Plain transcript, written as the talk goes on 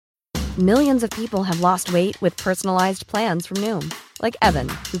Millions of people have lost weight with personalized plans from Noom. Like Evan,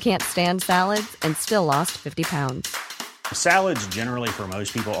 who can't stand salads and still lost 50 pounds. Salads generally for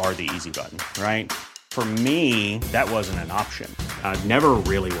most people are the easy button, right? For me, that wasn't an option. I never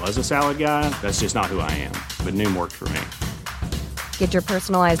really was a salad guy. That's just not who I am. But Noom worked for me. Get your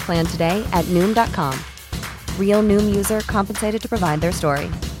personalized plan today at Noom.com. Real Noom user compensated to provide their story.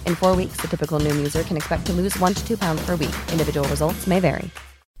 In 4 weeks, the typical Noom user can expect to lose 1 to 2 pounds per week. Individual results may vary.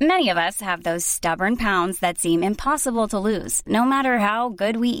 Many of us have those stubborn pounds that seem impossible to lose, no matter how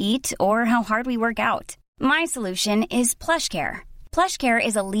good we eat or how hard we work out. My solution is PlushCare. PlushCare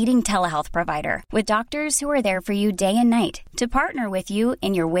is a leading telehealth provider with doctors who are there for you day and night to partner with you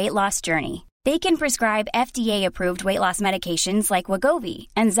in your weight loss journey. They can prescribe FDA-approved weight loss medications like Wegovy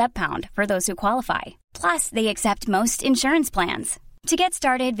and Zepbound for those who qualify. Plus, they accept most insurance plans. To get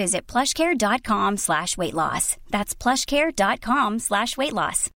started, visit plushcare.com/weightloss. That's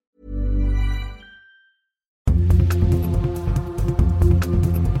plushcare.com/weightloss.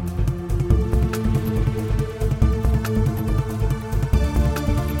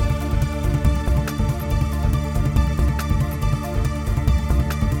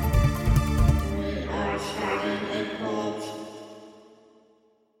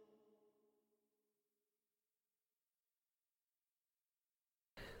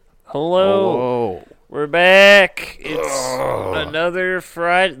 Hello. We're back. It's another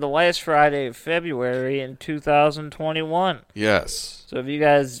Friday, the last Friday of February in 2021. Yes. So if you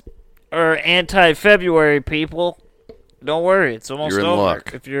guys are anti-February people, don't worry. It's almost You're in over.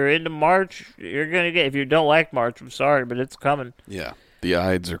 luck. If you're into March, you're going to get, if you don't like March, I'm sorry, but it's coming. Yeah. The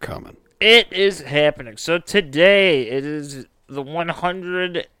Ides are coming. It is happening. So today, it is the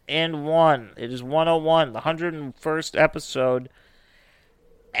 101. It is 101, the 101st episode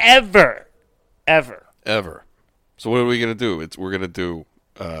ever. So what are we going to do? We're going to do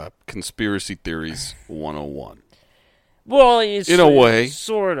Conspiracy Theories 101. Well, it's in a way.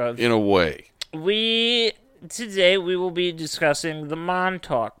 Sort of. In a way. Today we will be discussing the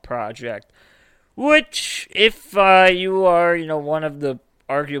Montauk Project, which, if you are, one of the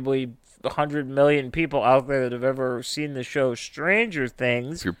arguably 100 million people out there that have ever seen the show Stranger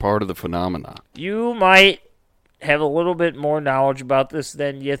Things, If you're part of the phenomena, you might have a little bit more knowledge about this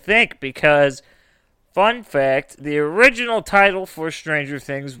than you think, because, fun fact, the original title for Stranger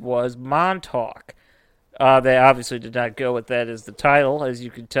Things was Montauk. They obviously did not go with that as the title, as you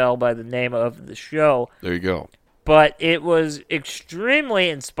can tell by the name of the show. there you go. But it was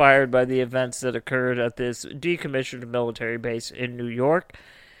extremely inspired by the events that occurred at this decommissioned military base in New York.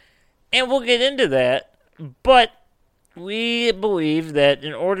 And we'll get into that, but we believe that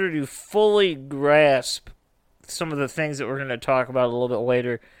in order to fully grasp some of the things that we're going to talk about a little bit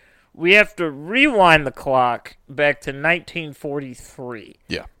later, we have to rewind the clock back to 1943.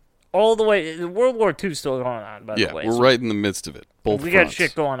 Yeah. All the way, World War II is still going on, by the way. Yeah, we're right in the midst of it. Both we fronts. got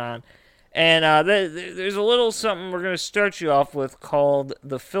shit going on. And there's a little something we're going to start you off with called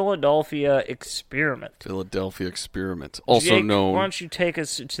the Philadelphia Experiment. Philadelphia Experiment. Also Jake, known... why don't you take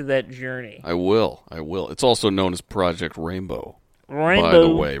us to that journey? I will. It's also known as Project Rainbow. By the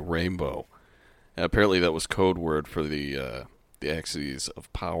way, Rainbow. And apparently that was code word for the axes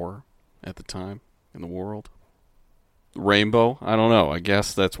of power at the time in the world. Rainbow? I don't know. I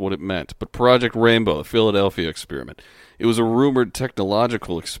guess that's what it meant. But Project Rainbow, the Philadelphia Experiment. It was a rumored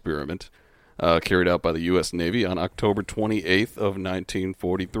technological experiment carried out by the U.S. Navy on October 28th of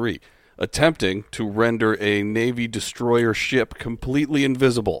 1943, attempting to render a Navy destroyer ship completely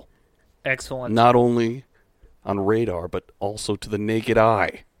invisible. Excellent. Not only on radar, but also to the naked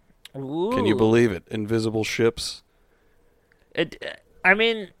eye. Ooh. Can you believe it? Invisible ships. I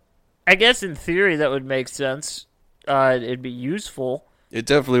mean, I guess in theory that would make sense. It'd be useful. It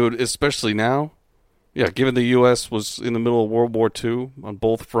definitely would, especially now. Yeah, given the U.S. was in the middle of World War II on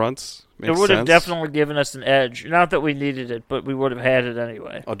both fronts. It would have definitely given us an edge. Not that we needed it, but we would have had it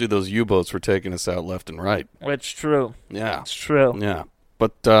anyway. Oh, dude, those U-boats were taking us out left and right. It's true. Yeah. It's true. Yeah.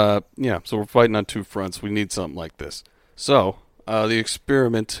 But, so we're fighting on two fronts. We need something like this. So, the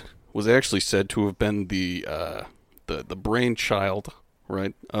experiment was actually said to have been the brainchild,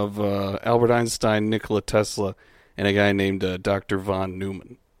 right, of Albert Einstein, Nikola Tesla, and a guy named Dr. von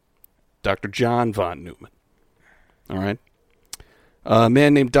Neumann. Dr. John von Neumann. All right? A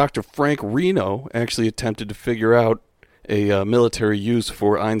man named Dr. Frank Reno actually attempted to figure out a military use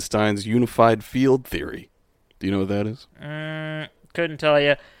for Einstein's unified field theory. Do you know what that is? Couldn't tell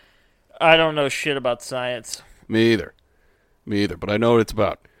you. I don't know shit about science. Me either. But I know what it's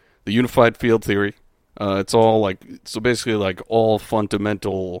about. The unified field theory. It's all basically all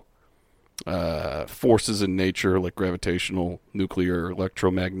fundamental forces in nature, like gravitational, nuclear,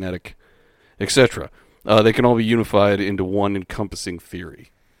 electromagnetic, etc. They can all be unified into one encompassing theory.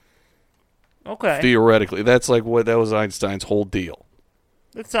 Okay. Theoretically, that's like that was Einstein's whole deal.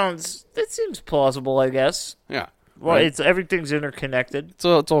 That seems plausible, I guess. Yeah. Well, right? everything's interconnected.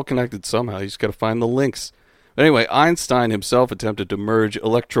 So it's all connected somehow. You just got to find the links. But anyway, Einstein himself attempted to merge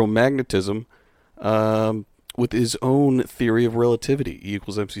electromagnetism with his own theory of relativity. E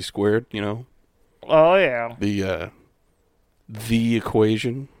equals mc squared, you know. Oh, yeah. The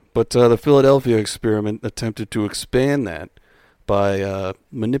equation. But the Philadelphia experiment attempted to expand that by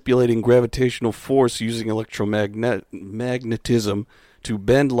manipulating gravitational force using electromagnetism to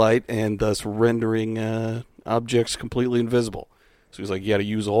bend light and thus rendering objects completely invisible. So he's like, you got to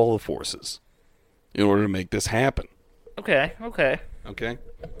use all the forces in order to make this happen. Okay. All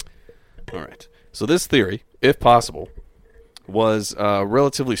right. So this theory, if possible, was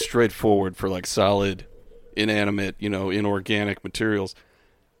relatively straightforward for like solid, inanimate, inorganic materials.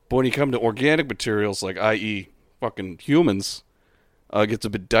 But when you come to organic materials, like i.e. fucking humans, it gets a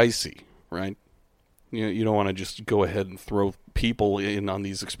bit dicey, right? You don't want to just go ahead and throw people in on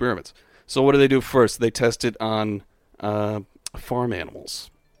these experiments. So what do they do first? They test it on farm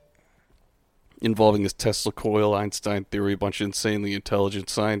animals, involving this Tesla coil, Einstein theory, a bunch of insanely intelligent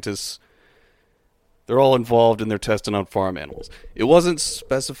scientists. They're all involved in their testing on farm animals. It wasn't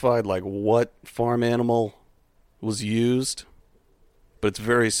specified like what farm animal was used, but it's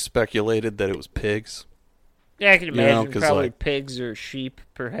very speculated that it was pigs. Yeah, I can imagine probably like, pigs or sheep,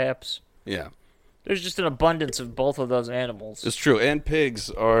 perhaps. Yeah. There's just an abundance of both of those animals. It's true, and pigs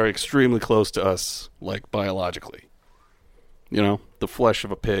are extremely close to us, like, biologically. The flesh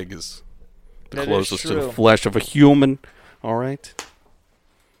of a pig is the closest to the flesh of a human. All right?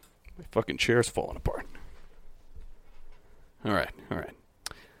 My fucking chair's falling apart. All right.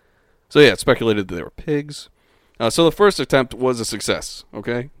 So, yeah, it's speculated that they were pigs. So the first attempt was a success,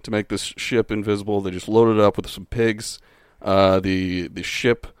 okay? To make this ship invisible, they just loaded it up with some pigs. The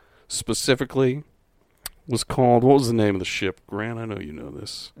ship specifically was called... What was the name of the ship? Grant, I know you know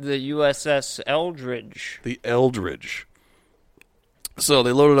this. The USS Eldridge. The Eldridge. So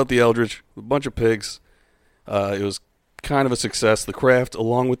they loaded up the Eldridge with a bunch of pigs. It was kind of a success. The craft,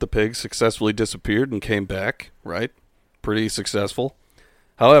 along with the pigs, successfully disappeared and came back, right? Pretty successful.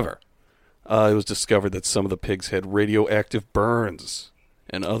 However, it was discovered that some of the pigs had radioactive burns,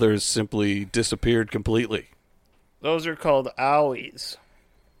 and others simply disappeared completely. Those are called owies.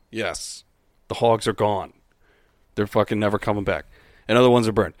 Yes. The hogs are gone. They're fucking never coming back. And other ones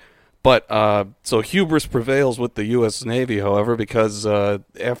are burned. But, so hubris prevails with the U.S. Navy, however, because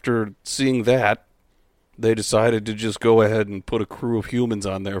after seeing that, they decided to just go ahead and put a crew of humans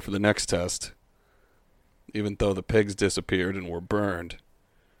on there for the next test, even though the pigs disappeared and were burned.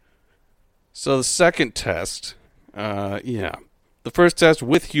 So the second test, the first test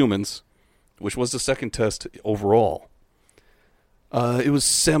with humans, which was the second test overall, it was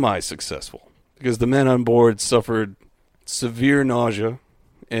semi-successful because the men on board suffered severe nausea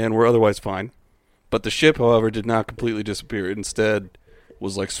and were otherwise fine. But the ship, however, did not completely disappear. It instead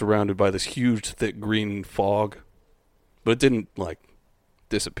was like surrounded by this huge, thick green fog. But it didn't, like,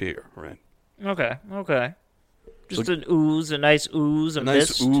 disappear, right? Okay. Just an ooze, a nice ooze, a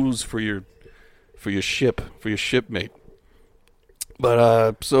nice mist. Ooze for your shipmate.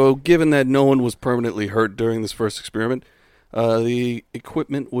 But, so given that no one was permanently hurt during this first experiment, the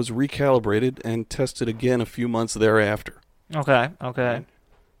equipment was recalibrated and tested again a few months thereafter. Okay. Right?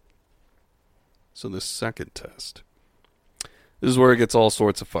 So the second test. This is where it gets all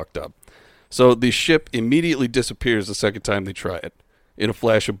sorts of fucked up. So the ship immediately disappears the second time they try it in a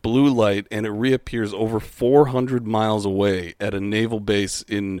flash of blue light, and it reappears over 400 miles away at a naval base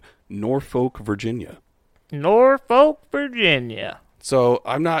in Norfolk, Virginia. Norfolk, Virginia. So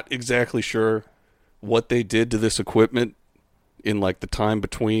I'm not exactly sure what they did to this equipment in like the time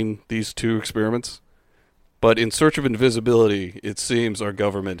between these two experiments. But in search of invisibility, it seems our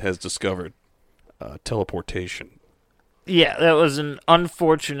government has discovered teleportation. Yeah, that was an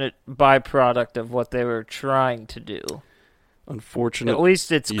unfortunate byproduct of what they were trying to do. Unfortunate. At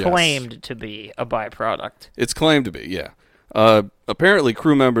least it's yes. claimed to be a byproduct. It's claimed to be, yeah. Apparently,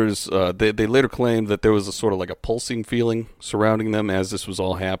 crew members, they later claimed that there was a sort of like a pulsing feeling surrounding them as this was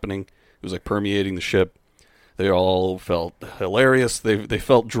all happening. It was like permeating the ship. They all felt hilarious. They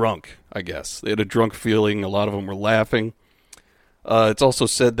felt drunk, I guess. They had a drunk feeling. A lot of them were laughing. It's also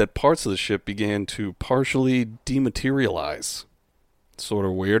said that parts of the ship began to partially dematerialize. Sort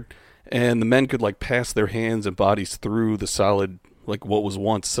of weird. And the men could like pass their hands and bodies through the solid, like what was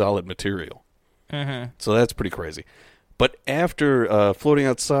once solid material. Mm-hmm. So that's pretty crazy. But after floating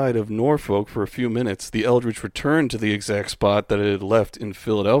outside of Norfolk for a few minutes, the Eldridge returned to the exact spot that it had left in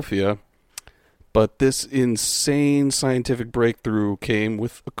Philadelphia, But this insane scientific breakthrough came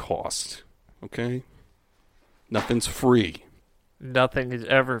with a cost. Okay? Nothing's free. Nothing is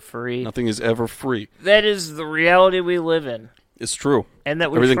ever free. Nothing is ever free. That is the reality we live in. It's true. And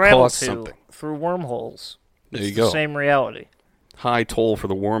that we Everything travel costs to something. through wormholes. There It's you go. the same reality. High toll for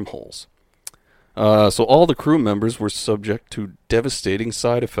the wormholes. So all the crew members were subject to devastating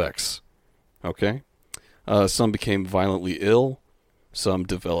side effects. Okay? Some became violently ill. Some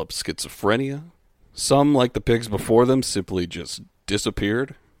developed schizophrenia. Some, like the pigs before them, simply just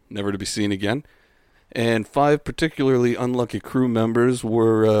disappeared, never to be seen again. And 5 particularly unlucky crew members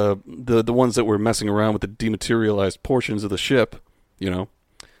were the ones that were messing around with the dematerialized portions of the ship, you know.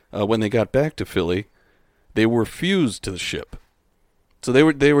 When they got back to Philly, they were fused to the ship. So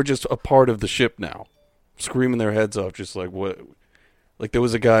they were just a part of the ship now, screaming their heads off, just like what. Like there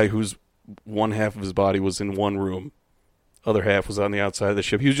was a guy whose one half of his body was in one room, other half was on the outside of the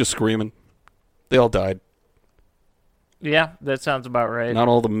ship. He was just screaming. They all died. Yeah, that sounds about right. Not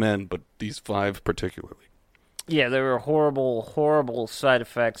all the men, but these 5 particularly. Yeah, there were horrible, horrible side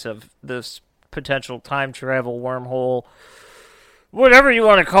effects of this potential time travel wormhole. Whatever you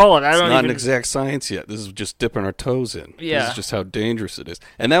want to call it. It's not an exact science yet. This is just dipping our toes in. Yeah. This is just how dangerous it is.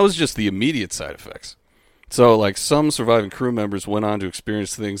 And that was just the immediate side effects. So, like, some surviving crew members went on to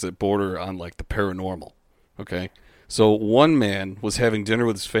experience things that border on, like, the paranormal. Okay? So, one man was having dinner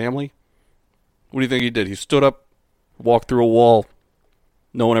with his family. What do you think he did? He stood up, walked through a wall.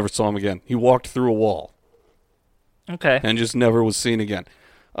 No one ever saw him again. He walked through a wall. Okay. And just never was seen again.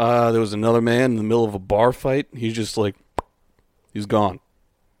 There was another man in the middle of a bar fight. He's just like, he's gone.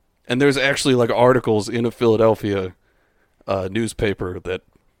 And there's actually like articles in a Philadelphia newspaper that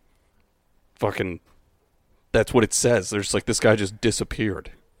fucking, that's what it says. There's like, this guy just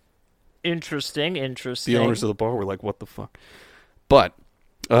disappeared. Interesting. The owners of the bar were like, what the fuck? But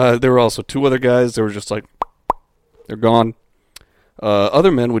there were also 2 other guys that were just like, they're gone.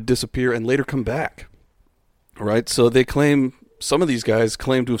 Other men would disappear and later come back. Right? So they claim, some of these guys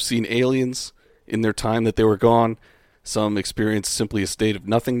claim to have seen aliens in their time that they were gone. Some experienced simply a state of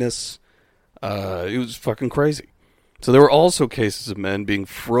nothingness. It was fucking crazy. So there were also cases of men being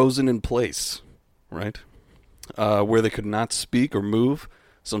frozen in place, right? Where they could not speak or move,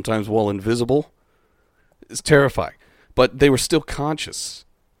 sometimes while invisible. It's terrifying. But they were still conscious.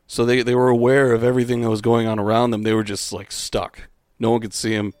 So they were aware of everything that was going on around them. They were just like stuck. No one could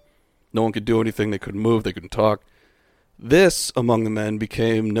see them. No one could do anything. They couldn't move. They couldn't talk. This, among the men,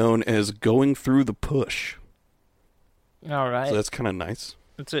 became known as going through the push. All right. So that's kind of nice.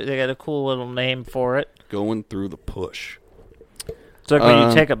 They got a cool little name for it. Going through the push. It's like when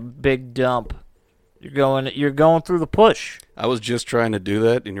you take a big dump. You're going through the push. I was just trying to do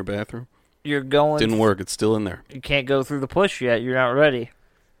that in your bathroom. Didn't work. It's still in there. You can't go through the push yet. You're not ready.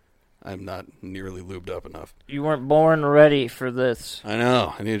 I'm not nearly lubed up enough. You weren't born ready for this. I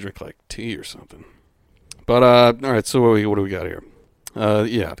know. I need to drink like tea or something. But all right. So what do we got here?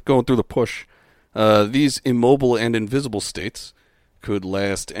 Yeah, going through the push. These immobile and invisible states could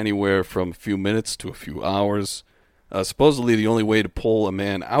last anywhere from a few minutes to a few hours. Supposedly, the only way to pull a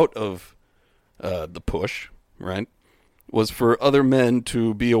man out of the push, right, was for other men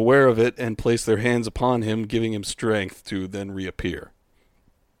to be aware of it and place their hands upon him, giving him strength to then reappear.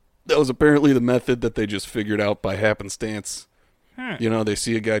 That was apparently the method that they just figured out by happenstance. You know, they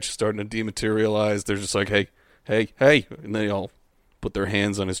see a guy just starting to dematerialize. They're just like, hey, and they all put their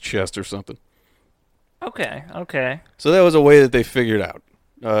hands on his chest or something. Okay. So that was a way that they figured out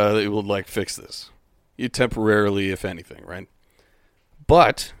that it would, like, fix this. You temporarily, if anything, right?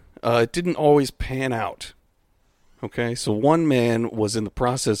 But it didn't always pan out. Okay, so one man was in the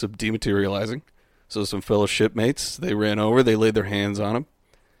process of dematerializing. So some fellow shipmates, they ran over, they laid their hands on him,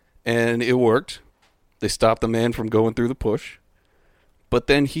 and it worked. They stopped the man from going through the push. But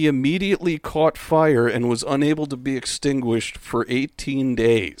then he immediately caught fire and was unable to be extinguished for 18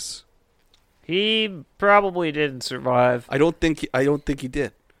 days. He probably didn't survive. I don't think he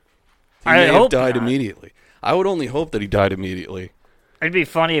did. He I may have hope died not. immediately. I would only hope that he died immediately. It'd be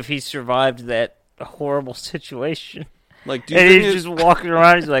funny if he survived that horrible situation. Like, do you And think he's just walking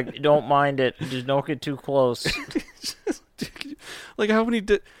around. He's like, "Don't mind it. Just don't get too close." like, how many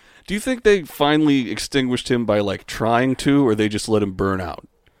did? Do you think they finally extinguished him by, like, trying to, or they just let him burn out?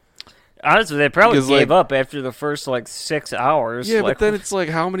 Honestly, they probably Because, gave like- up after the first 6 hours. Yeah, Like, but then it's like,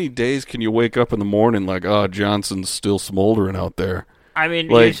 how many days can you wake up in the morning like, oh, Johnson's still smoldering out there? I mean,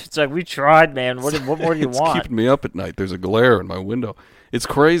 like- it's like we tried, man. What more do you It's want? keeping me up at night. There's a glare in my window. It's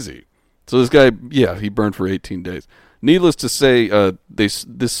crazy. So this guy, yeah, he burned for 18 days. Needless to say, this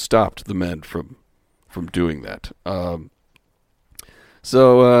stopped the men from doing that.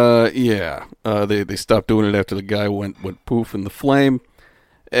 So, they stopped doing it after the guy went poof in the flame.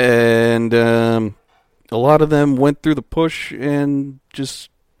 And a lot of them went through the push and just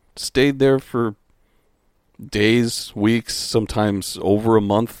stayed there for days, weeks, sometimes over a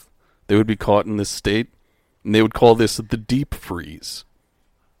month. They would be caught in this state, and they would call this the deep freeze.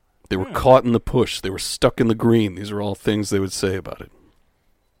 They were caught in the push. They were stuck in the green. These are all things they would say about it.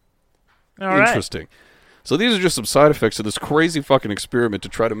 All right. Interesting. So these are just some side effects of this crazy fucking experiment to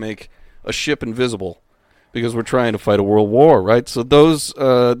try to make a ship invisible because we're trying to fight a world war, right? So those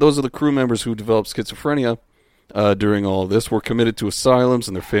are the crew members who developed schizophrenia during all of this, were committed to asylums,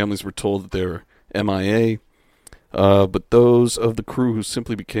 and their families were told that they were MIA. But those of the crew who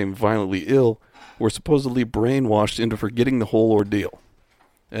simply became violently ill were supposedly brainwashed into forgetting the whole ordeal.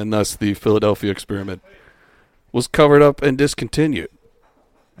 And thus the Philadelphia experiment was covered up and discontinued.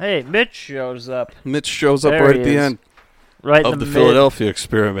 Hey, Mitch shows up. Mitch shows up There right he at the is. end Right of in the mid. Philadelphia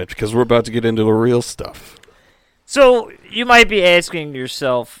experiment, because we're about to get into the real stuff. So, you might be asking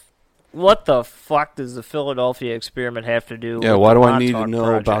yourself, what the fuck does the Philadelphia experiment have to do Yeah, with why the do I need to Montauk know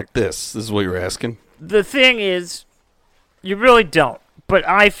Project? about this? This is what you're asking? The thing is, you really don't. But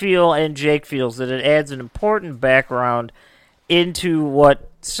I feel, and Jake feels, that it adds an important background into what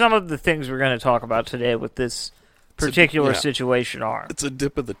some of the things we're going to talk about today with this particular situation are. It's a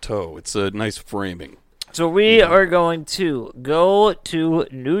dip of the toe. It's a nice framing. So we are going to go to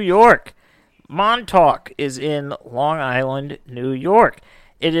New York. Montauk is in Long Island, New York.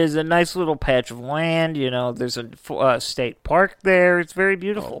 It is a nice little patch of land. You know, there's a state park there. It's very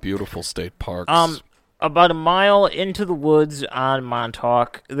beautiful. Oh, beautiful state parks. About a mile into the woods on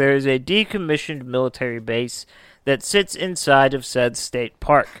Montauk, there is a decommissioned military base that sits inside of said state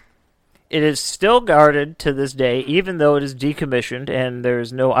park. It is still guarded to this day, even though it is decommissioned and there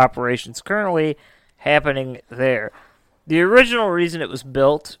is no operations currently happening there. The original reason it was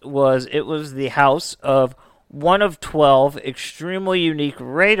built was it was the house of one of 12 extremely unique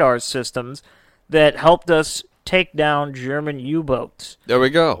radar systems that helped us take down German U-boats. There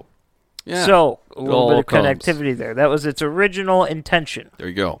we go. Yeah. So, a little all bit of comes. connectivity there. That was its original intention. There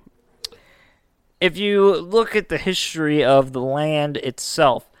you go. If you look at the history of the land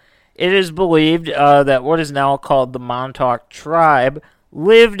itself, it is believed that what is now called the Montauk tribe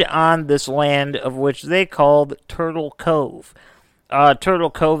lived on this land of which they called Turtle Cove.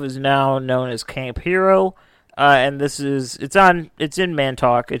 Turtle Cove is now known as Camp Hero, and it's in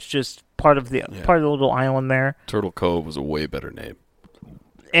Montauk. It's just part of the little island there. Turtle Cove was a way better name.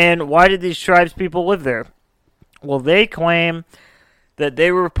 And why did these tribes people live there? Well, they claim that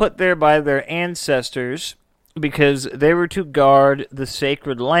they were put there by their ancestors because they were to guard the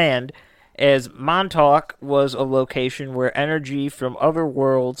sacred land, as Montauk was a location where energy from other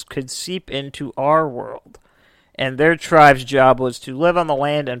worlds could seep into our world. And their tribe's job was to live on the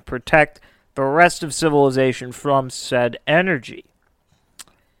land and protect the rest of civilization from said energy.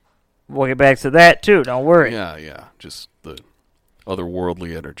 We'll get back to that, too. Don't worry. Yeah. Just the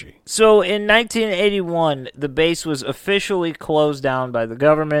otherworldly energy. So in 1981, the base was officially closed down by the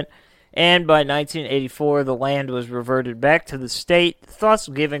government, and by 1984, the land was reverted back to the state, thus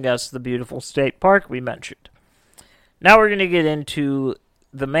giving us the beautiful state park we mentioned. Now we're going to get into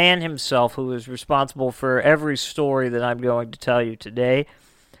the man himself who is responsible for every story that I'm going to tell you today,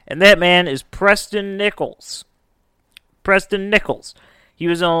 and that man is Preston Nichols. Preston Nichols. He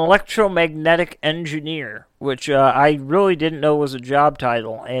was an electromagnetic engineer, which I really didn't know was a job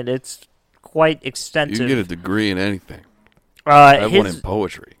title, and it's quite extensive. You can get a degree in anything. I have one in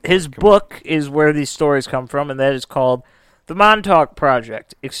poetry. His book is where these stories come from, and that is called The Montauk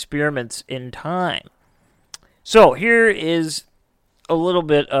Project, Experiments in Time. So here is a little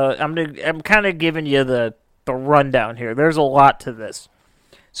bit, I'm kind of giving you the rundown here. There's a lot to this.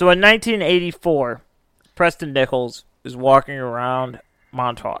 So in 1984, Preston Nichols is walking around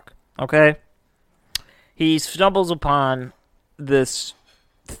Montauk, okay? He stumbles upon this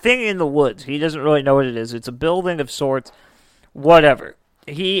thing in the woods. He doesn't really know what it is. It's a building of sorts, whatever.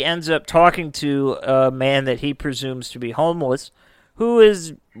 He ends up talking to a man that he presumes to be homeless, who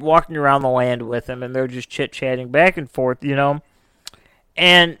is walking around the land with him, and they're just chit-chatting back and forth, you know?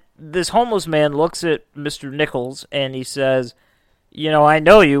 And this homeless man looks at Mr. Nichols, and he says, you know, I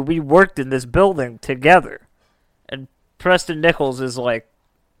know you. We worked in this building together. And Preston Nichols is like,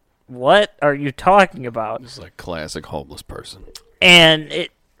 what are you talking about? It's like classic homeless person. And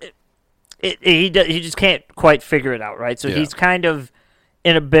he just can't quite figure it out, right? So he's kind of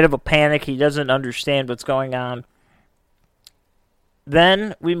in a bit of a panic. He doesn't understand what's going on.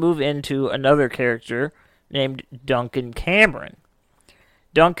 Then we move into another character named Duncan Cameron.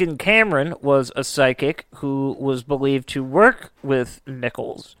 Duncan Cameron was a psychic who was believed to work with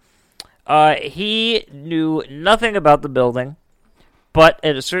Nichols. He knew nothing about the building, but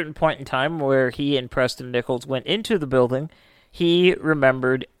at a certain point in time where he and Preston Nichols went into the building, he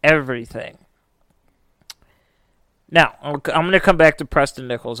remembered everything. Now, I'm going to come back to Preston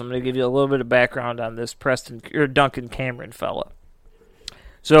Nichols. I'm going to give you a little bit of background on this Duncan Cameron fella.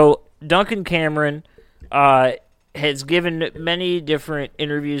 So, Duncan Cameron has given many different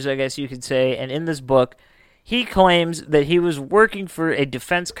interviews, I guess you could say, and in this book, he claims that he was working for a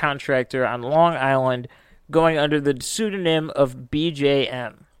defense contractor on Long Island going under the pseudonym of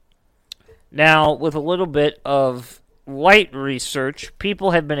BJM. Now, with a little bit of light research,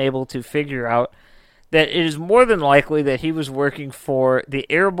 people have been able to figure out that it is more than likely that he was working for the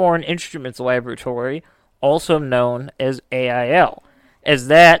Airborne Instruments Laboratory, also known as AIL, as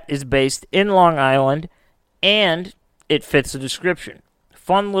that is based in Long Island, and it fits the description.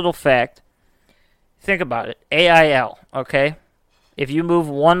 Fun little fact, think about it, AIL, okay? If you move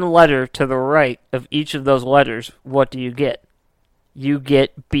one letter to the right of each of those letters, what do you get? You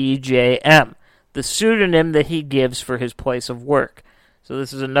get BJM, the pseudonym that he gives for his place of work. So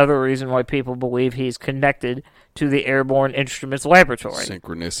this is another reason why people believe he's connected to the Airborne Instruments Laboratory.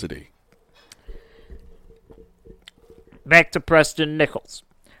 Synchronicity. Back to Preston Nichols.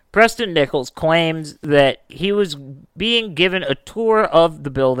 Preston Nichols claims that he was being given a tour of the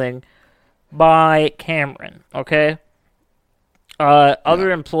building by Cameron, okay?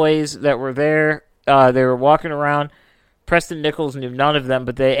 Other employees that were there, they were walking around. Preston Nichols knew none of them,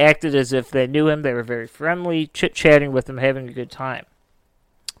 but they acted as if they knew him. They were very friendly, chit-chatting with him, having a good time.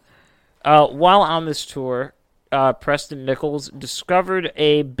 While on this tour, Preston Nichols discovered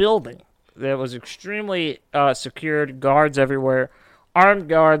a building that was extremely secured, guards everywhere, armed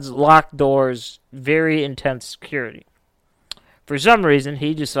guards, locked doors, very intense security. For some reason,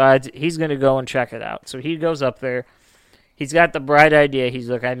 he decides he's going to go and check it out. So he goes up there. He's got the bright idea. He's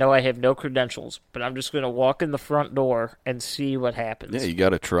like, I know I have no credentials, but I'm just going to walk in the front door and see what happens. Yeah, you got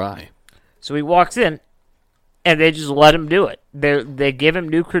to try. So he walks in, and they just let him do it. They give him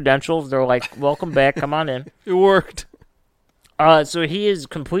new credentials. They're like, welcome back, come on in. It worked. So he is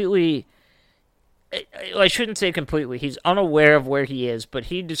completely, I shouldn't say completely, he's unaware of where he is, but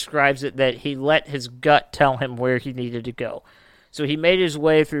he describes it that he let his gut tell him where he needed to go. So he made his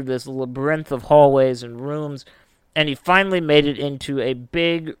way through this labyrinth of hallways and rooms, and he finally made it into a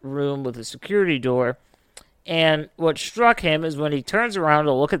big room with a security door. And what struck him is when he turns around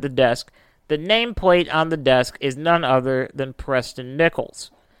to look at the desk, the nameplate on the desk is none other than Preston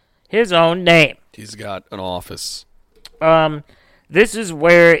Nichols. His own name. He's got an office. This is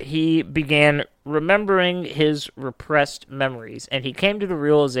where he began remembering his repressed memories, and he came to the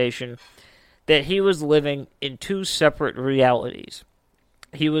realization that he was living in two separate realities.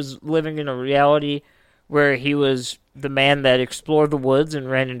 He was living in a reality where he was the man that explored the woods and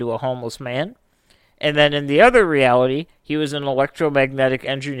ran into a homeless man. And then in the other reality, he was an electromagnetic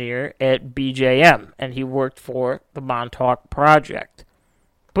engineer at BJM, and he worked for the Montauk Project.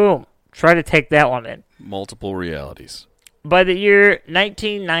 Boom. Try to take that one in. Multiple realities. By the year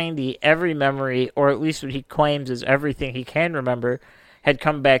 1990, every memory, or at least what he claims is everything he can remember, had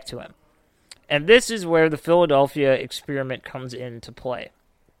come back to him. And this is where the Philadelphia experiment comes into play.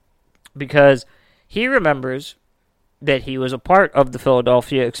 Because he remembers that he was a part of the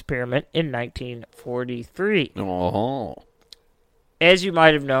Philadelphia experiment in 1943. Oh. As you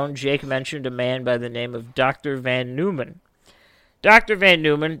might have known, Jake mentioned a man by the name of Dr. Van Neumann. Dr. Van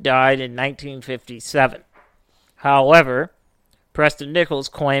Neumann died in 1957. However, Preston Nichols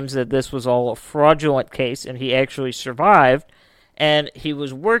claims that this was all a fraudulent case and he actually survived, and he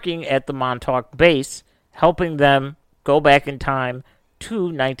was working at the Montauk base, helping them go back in time to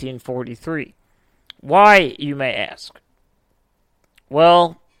 1943. Why, you may ask?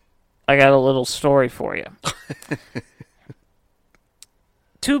 Well, I got a little story for you.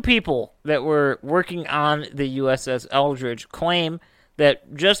 Two people that were working on the USS Eldridge claim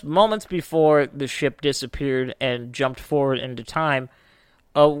that just moments before the ship disappeared and jumped forward into time,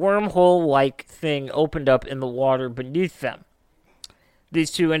 a wormhole-like thing opened up in the water beneath them.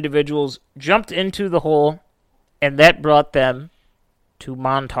 These two individuals jumped into the hole, and that brought them to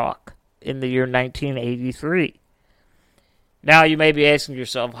Montauk in the year 1983. Now you may be asking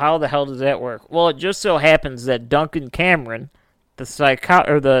yourself, how the hell does that work? Well, it just so happens that Duncan Cameron, the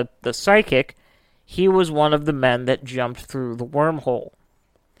psychic, he was one of the men that jumped through the wormhole.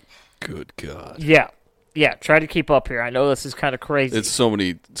 Good God. Yeah. Yeah, try to keep up here. I know this is kind of crazy. It's so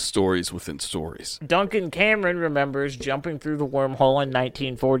many stories within stories. Duncan Cameron remembers jumping through the wormhole in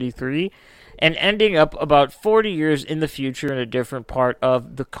 1943 and ending up about 40 years in the future in a different part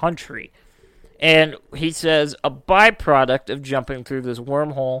of the country. And he says a byproduct of jumping through this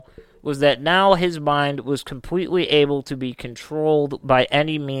wormhole was that now his mind was completely able to be controlled by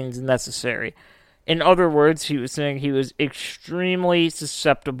any means necessary. In other words, he was saying he was extremely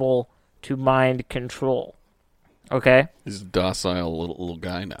susceptible to mind control. Okay? He's a docile little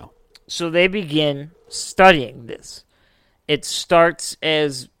guy now. So they begin studying this. It starts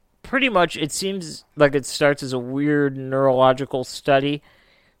as pretty much, it seems like it starts as a weird neurological study,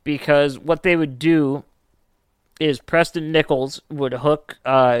 because what they would do is Preston Nichols would hook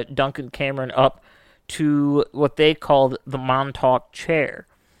Duncan Cameron up to what they called the Montauk chair.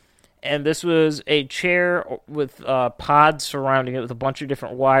 And this was a chair with pods surrounding it with a bunch of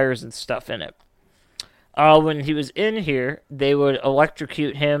different wires and stuff in it. When he was in here, they would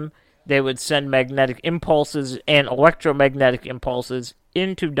electrocute him. They would send magnetic impulses and electromagnetic impulses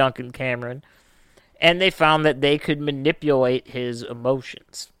into Duncan Cameron. And they found that they could manipulate his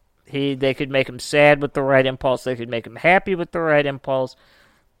emotions. They could make him sad with the right impulse. They could make him happy with the right impulse.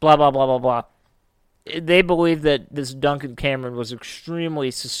 Blah, blah, blah, blah, blah. They believed that this Duncan Cameron was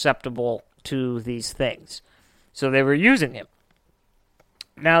extremely susceptible to these things. So they were using him.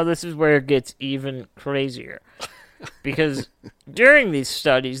 Now this is where it gets even crazier. Because during these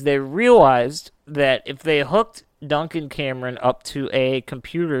studies, they realized that if they hooked Duncan Cameron up to a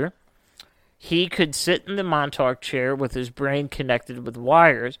computer, he could sit in the Montauk chair with his brain connected with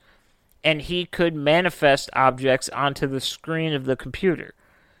wires, and he could manifest objects onto the screen of the computer.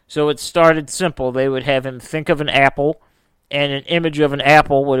 So it started simple. They would have him think of an apple, and an image of an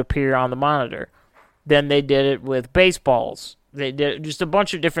apple would appear on the monitor. Then they did it with baseballs. They did just a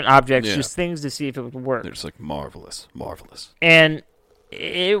bunch of different objects, just things to see if it would work. They're just like marvelous. And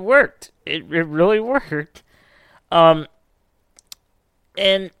it worked. It really worked. And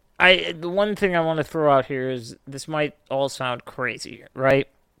the one thing I want to throw out here is this might all sound crazy, right?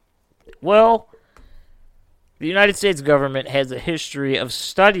 Well, the United States government has a history of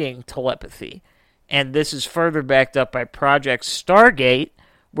studying telepathy, and this is further backed up by Project Stargate,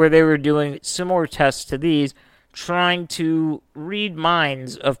 where they were doing similar tests to these, trying to read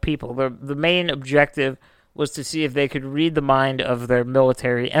minds of people. The main objective was to see if they could read the mind of their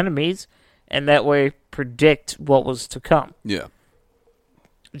military enemies, and that way predict what was to come. Yeah.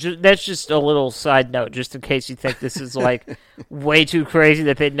 That's just a little side note, just in case you think this is like way too crazy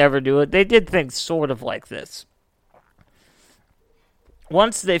that they'd never do it. They did things sort of like this.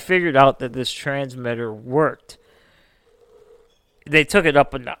 Once they figured out that this transmitter worked, they took it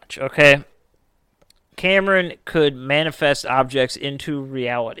up a notch, okay? Cameron could manifest objects into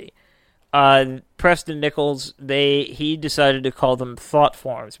reality. Preston Nichols, he decided to call them thought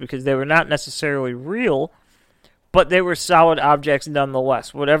forms because they were not necessarily real, but they were solid objects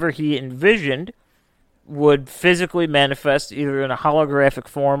nonetheless. Whatever he envisioned would physically manifest either in a holographic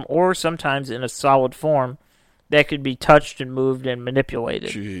form or sometimes in a solid form that could be touched and moved and manipulated.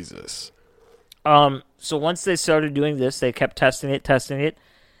 Jesus. So once they started doing this, they kept testing it.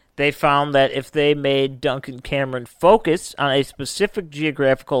 They found that if they made Duncan Cameron focus on a specific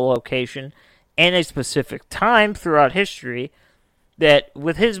geographical location and a specific time throughout history, that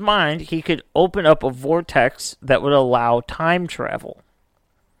with his mind, he could open up a vortex that would allow time travel.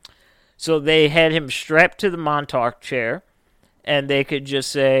 So they had him strapped to the Montauk chair, and they could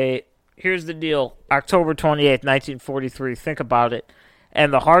just say, here's the deal, October 28th, 1943, think about it.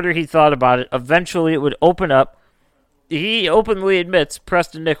 And the harder he thought about it, eventually it would open up. He openly admits,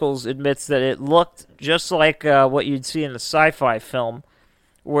 Preston Nichols admits, that it looked just like what you'd see in a sci-fi film,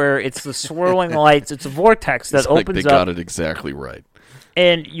 where it's the swirling lights, it's a vortex that opens up. They got it exactly right.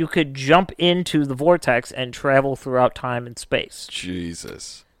 And you could jump into the vortex and travel throughout time and space.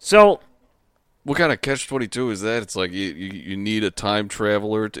 Jesus. So, what kind of catch-22 is that? It's like you need a time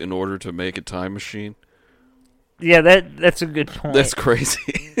traveler in order to make a time machine? Yeah, that's a good point. That's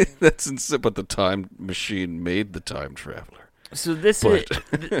crazy. That's insane. But the time machine made the time traveler. So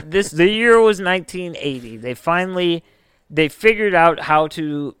the year was 1980. They figured out how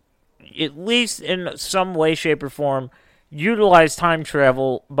to, at least in some way, shape, or form, utilize time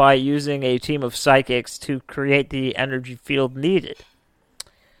travel by using a team of psychics to create the energy field needed.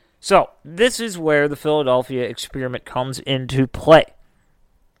 So, this is where the Philadelphia experiment comes into play.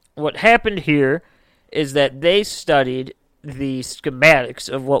 What happened here is that they studied the schematics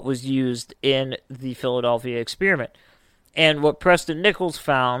of what was used in the Philadelphia experiment. And what Preston Nichols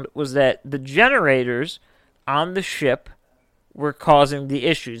found was that the generators on the ship were causing the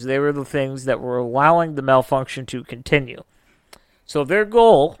issues. They were the things that were allowing the malfunction to continue. So their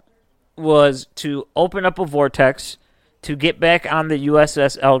goal was to open up a vortex to get back on the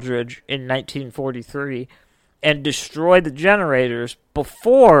USS Eldridge in 1943 and destroy the generators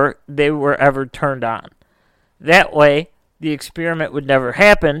before they were ever turned on. That way, the experiment would never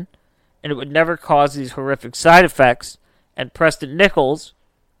happen, and it would never cause these horrific side effects, and Preston Nichols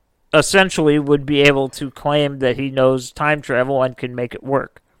essentially would be able to claim that he knows time travel and can make it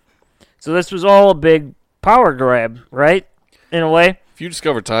work. So this was all a big power grab, right? In a way. If you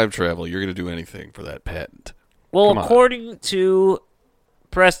discover time travel, you're going to do anything for that patent. Well, according to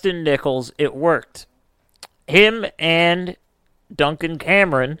Preston Nichols, it worked. Him and Duncan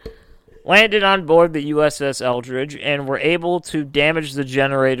Cameron landed on board the USS Eldridge and were able to damage the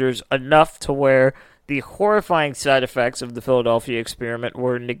generators enough to where the horrifying side effects of the Philadelphia experiment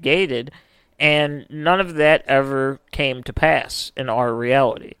were negated, and none of that ever came to pass in our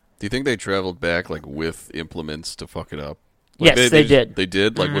reality. Do you think they traveled back like with implements to fuck it up? Like, yes, they did. They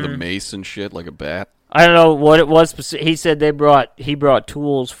did, like with a mace and shit, like a bat? I don't know what it was. He said he brought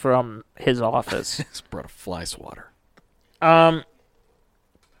tools from his office. He brought a fly swatter.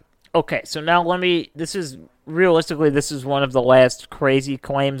 Okay, so now this is one of the last crazy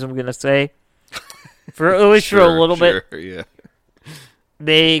claims I'm going to say. For at least for a little bit. Yeah.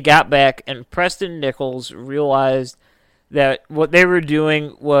 They got back, and Preston Nichols realized that what they were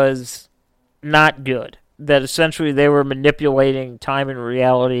doing was not good. That essentially they were manipulating time and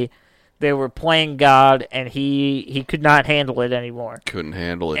reality. They were playing God, and he could not handle it anymore. Couldn't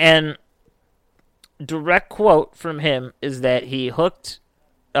handle it. And direct quote from him is that he hooked,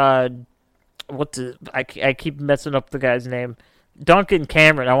 I keep messing up the guy's name, Duncan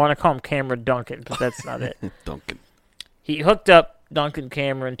Cameron. I want to call him Cameron Duncan, but that's not it. Duncan. He hooked up Duncan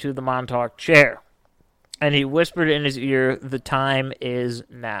Cameron to the Montauk chair, and he whispered in his ear, "The time is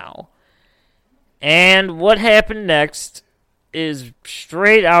now." And what happened next is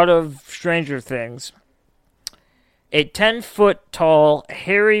straight out of Stranger Things. A 10-foot-tall,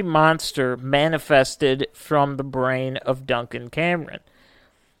 hairy monster manifested from the brain of Duncan Cameron.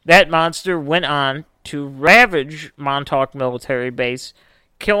 That monster went on to ravage Montauk Military Base,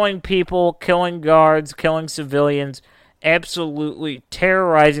 killing people, killing guards, killing civilians, absolutely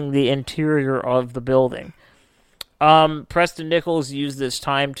terrorizing the interior of the building. Preston Nichols used this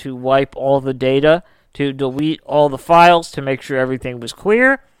time to wipe all the data, to delete all the files to make sure everything was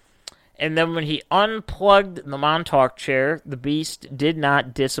clear. And then when he unplugged the Montauk chair, the beast did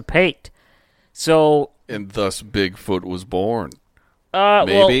not dissipate. So, and thus Bigfoot was born.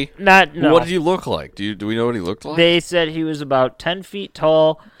 Maybe? Well, no. What did he look like? Do we know what he looked like? They said he was about 10 feet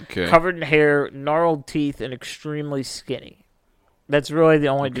tall, okay, covered in hair, gnarled teeth, and extremely skinny. That's really the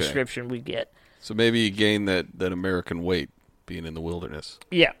only description we get. So maybe he gained that American weight being in the wilderness.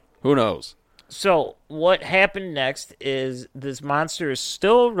 Yeah. Who knows? So, what happened next is this monster is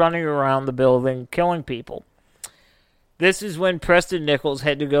still running around the building, killing people. This is when Preston Nichols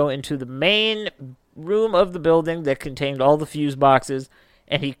had to go into the main room of the building that contained all the fuse boxes,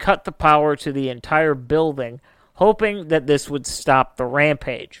 and he cut the power to the entire building, hoping that this would stop the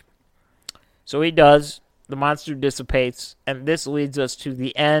rampage. So he does. The monster dissipates, and this leads us to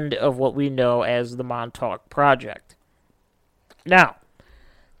the end of what we know as the Montauk Project. Now,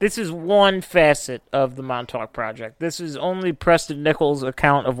 this is one facet of the Montauk Project. This is only Preston Nichols'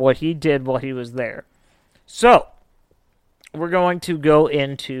 account of what he did while he was there. So, we're going to go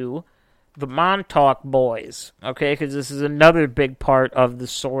into the Montauk Boys, okay? Because this is another big part of the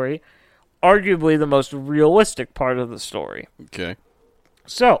story. Arguably the most realistic part of the story. Okay.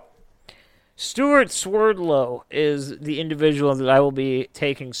 So, Stuart Swerdlow is the individual that I will be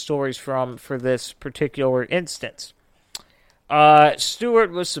taking stories from for this particular instance.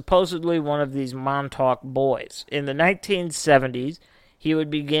 Stuart was supposedly one of these Montauk Boys. In the 1970s, he would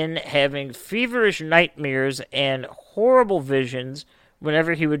begin having feverish nightmares and horrible visions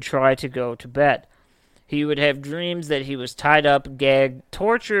whenever he would try to go to bed. He would have dreams that he was tied up, gagged,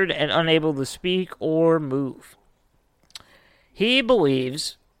 tortured, and unable to speak or move. He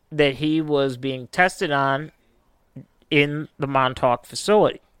believes that he was being tested on in the Montauk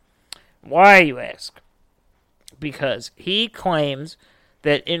facility. Why, you ask? Because he claims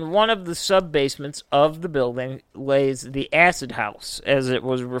that in one of the sub-basements of the building lays the acid house, as it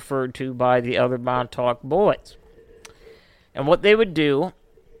was referred to by the other Montauk Boys. And what they would do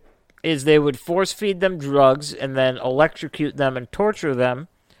is they would force-feed them drugs and then electrocute them and torture them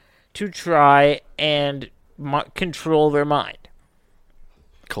to try and control their mind.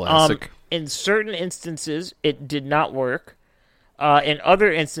 Classic. In certain instances, it did not work. In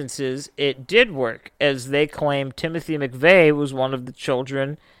other instances, it did work, as they claim Timothy McVeigh was one of the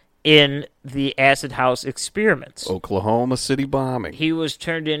children in the acid house experiments. Oklahoma City bombing. He was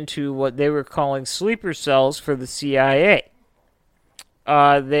turned into what they were calling sleeper cells for the CIA.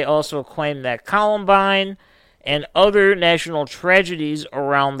 They also claim that Columbine and other national tragedies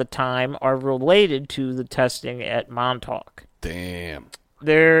around the time are related to the testing at Montauk. Damn.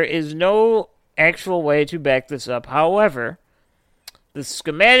 There is no actual way to back this up. However, the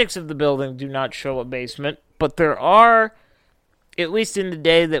schematics of the building do not show a basement, but there are, at least in the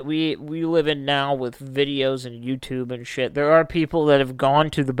day that we live in now with videos and YouTube and shit, there are people that have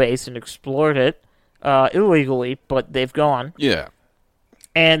gone to the base and explored it illegally, but they've gone. Yeah.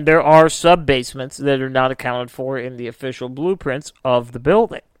 And there are sub-basements that are not accounted for in the official blueprints of the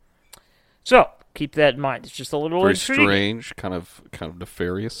building. So, keep that in mind. It's just a little very intriguing. Strange, kind of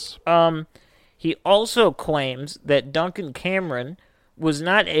nefarious. He also claims that Duncan Cameron was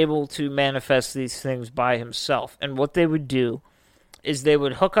not able to manifest these things by himself. And what they would do is they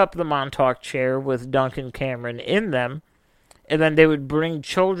would hook up the Montauk chair with Duncan Cameron in them, and then they would bring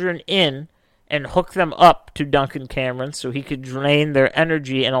children in and hook them up to Duncan Cameron so he could drain their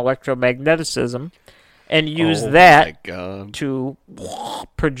energy and electromagnetism and use that to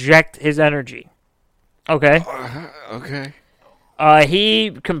project his energy. Okay? Okay.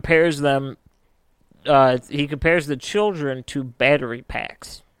 He compares them. He compares the children to battery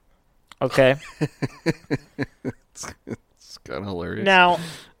packs. Okay? It's kind of hilarious. Now,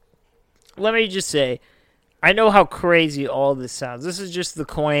 let me just say, I know how crazy all this sounds. This is just the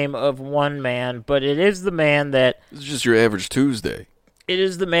claim of one man, but it is the man that... This is just your average Tuesday. It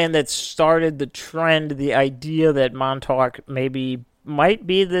is the man that started the trend, the idea that Montauk might be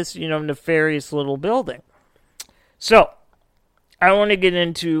this, nefarious little building. So, I want to get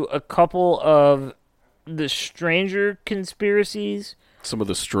into a couple of the stranger conspiracies. Some of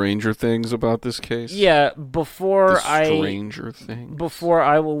the stranger things about this case? Yeah, before I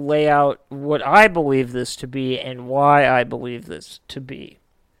will lay out what I believe this to be and why I believe this to be.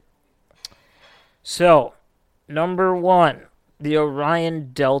 So, number 1, the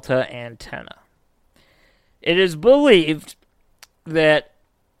Orion Delta antenna. It is believed that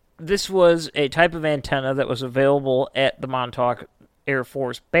this was a type of antenna that was available at the Montauk Air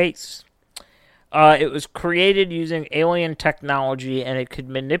Force Base. It was created using alien technology, and it could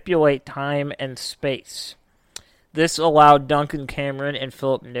manipulate time and space. This allowed Duncan Cameron and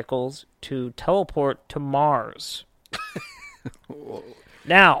Philip Nichols to teleport to Mars.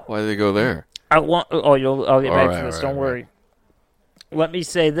 Now, why did they go there? I'll get back to this. Don't worry. Let me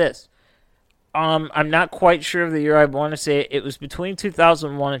say this. I'm not quite sure of the year. I want to say it was between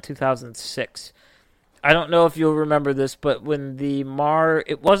 2001 and 2006. I don't know if you'll remember this, but when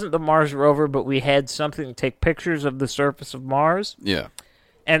it wasn't the Mars rover, but we had something to take pictures of the surface of Mars. Yeah.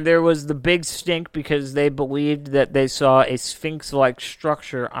 And there was the big stink because they believed that they saw a Sphinx-like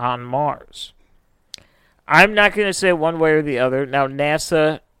structure on Mars. I'm not going to say one way or the other. Now,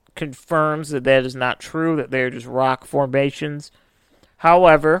 NASA confirms that is not true, that they're just rock formations.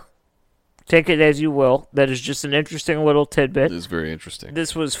 However, take it as you will. That is just an interesting little tidbit. It is very interesting.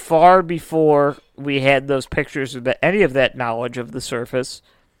 This was far before we had those pictures of any of that knowledge of the surface.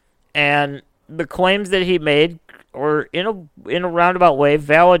 And the claims that he made were, in a roundabout way,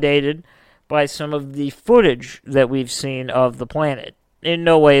 validated by some of the footage that we've seen of the planet. In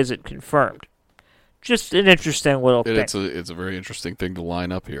no way is it confirmed. Just an interesting little thing. It's a very interesting thing to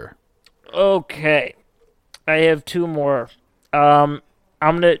line up here. Okay. I have 2 more. I'm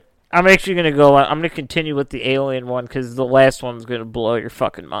actually going to go on. I'm going to continue with the alien one because the last one's going to blow your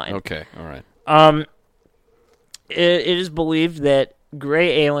fucking mind. Okay, all right. It is believed that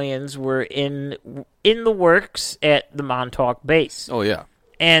gray aliens were in the works at the Montauk base. Oh, yeah.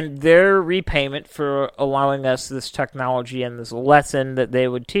 And their repayment for allowing us this technology and this lesson that they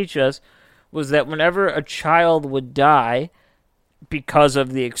would teach us was that whenever a child would die because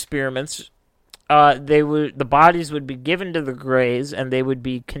of the experiments, the bodies would be given to the Greys and they would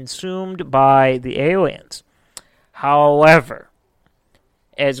be consumed by the aliens. However,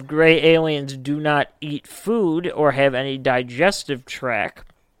 as gray aliens do not eat food or have any digestive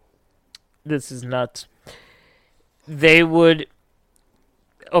tract, this is nuts. They would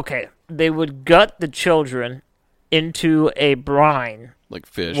gut the children into a brine. Like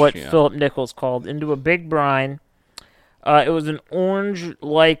fish, what Philip Nichols called, into a big brine. It was an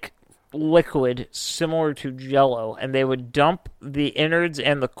orange-like liquid similar to Jell-O, and they would dump the innards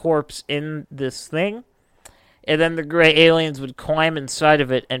and the corpse in this thing, and then the gray aliens would climb inside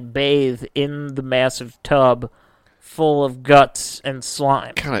of it and bathe in the massive tub full of guts and slime.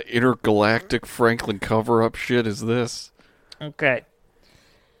 What kind of intergalactic Franklin cover-up shit is this? Okay.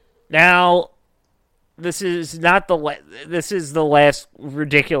 Now, this is not this is the last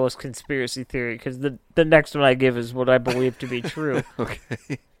ridiculous conspiracy theory, because the next one I give is what I believe to be true.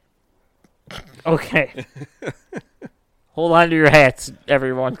 Okay. Okay. Hold on to your hats,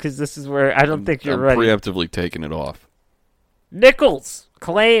 everyone, because this is where I don't think you're I'm ready. preemptively taking it off. Nichols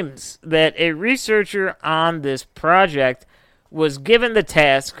claims that a researcher on this project was given the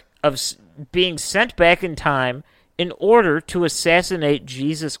task of being sent back in time in order to assassinate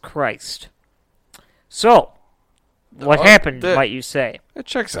Jesus Christ. So, what happened, might you say? That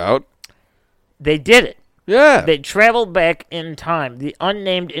checks out. They did it. Yeah. They traveled back in time. The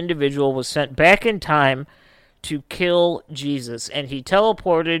unnamed individual was sent back in time to kill Jesus, and he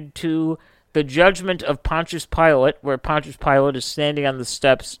teleported to the judgment of Pontius Pilate, where Pontius Pilate is standing on the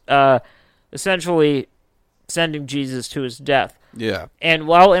steps, essentially sending Jesus to his death. Yeah. And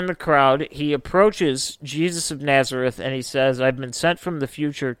while in the crowd, he approaches Jesus of Nazareth, and he says, "I've been sent from the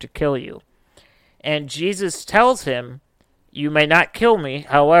future to kill you." And Jesus tells him, "You may not kill me,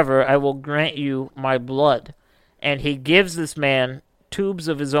 however, I will grant you my blood." And he gives this man tubes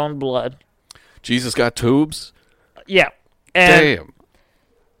of his own blood. Jesus got tubes? Yeah. And Damn.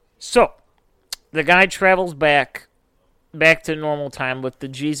 so, the guy travels back to normal time with the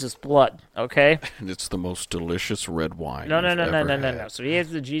Jesus blood, okay? And it's the most delicious red wine. No. So he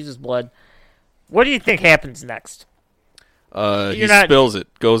has the Jesus blood. What do you think happens next? He spills it.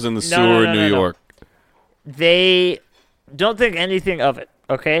 Goes in the sewer in New York. They don't think anything of it,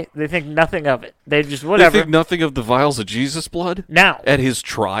 okay? They think nothing of it. They just, whatever. They think nothing of the vials of Jesus blood? Now, at his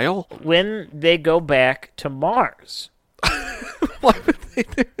trial? When they go back to Mars. Why were they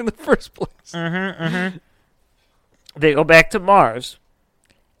there in the first place? They go back to Mars,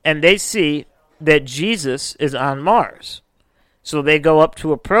 and they see that Jesus is on Mars. So they go up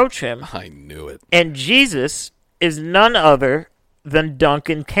to approach him. I knew it. And Jesus is none other than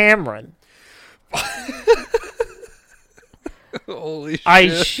Duncan Cameron. Holy shit. I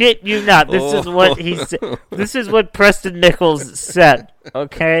shit you not. This is what he said. This is what Preston Nichols said,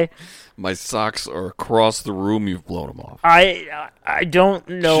 okay? My socks are across the room. You've blown them off. I don't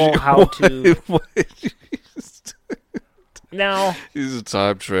know how to... Now... He's a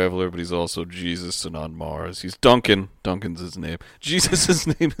time traveler, but he's also Jesus and on Mars. He's Duncan. Duncan's his name. Jesus'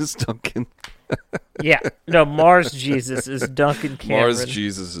 name is Duncan. Yeah. No, Mars Jesus is Duncan Cameron. Mars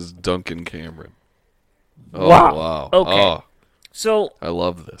Jesus is Duncan Cameron. Oh, wow. Okay. Oh, so I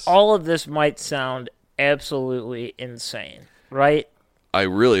love this. All of this might sound absolutely insane, right? I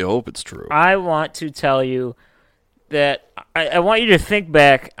really hope it's true. I want to tell you that I want you to think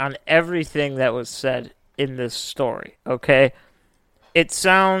back on everything that was said in this story, okay? It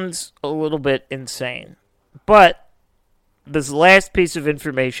sounds a little bit insane, but this last piece of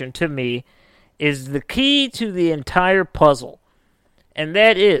information to me is the key to the entire puzzle, and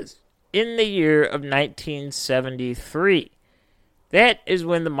that is in the year of 1973. That is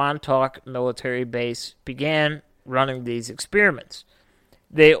when the Montauk military base began running these experiments.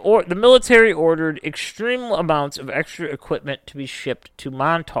 The military ordered extreme amounts of extra equipment to be shipped to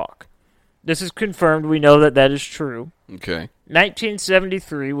Montauk. This is confirmed. We know that that is true. Okay.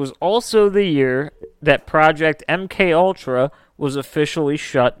 1973 was also the year that Project MKUltra was officially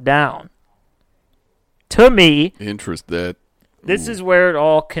shut down. To me, this is where it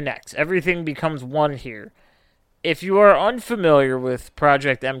all connects. Everything becomes one here. If you are unfamiliar with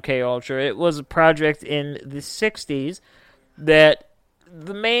Project MKUltra, it was a project in the 60s that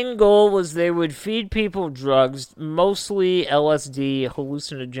the main goal was they would feed people drugs, mostly LSD,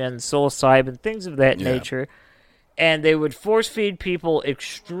 hallucinogens, psilocybin, things of that nature, and they would force feed people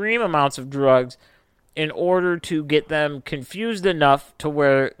extreme amounts of drugs in order to get them confused enough to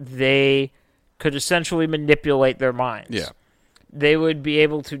where they could essentially manipulate their minds. Yeah. They would be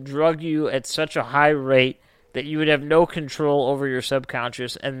able to drug you at such a high rate that you would have no control over your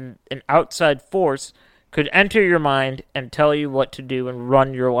subconscious, and an outside force could enter your mind and tell you what to do and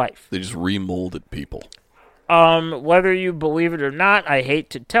run your life. They just remolded people. Whether you believe it or not, I hate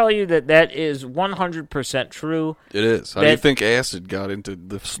to tell you that is 100% true. It is. How do you think acid got into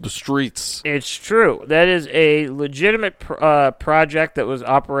the streets? It's true. That is a legitimate project that was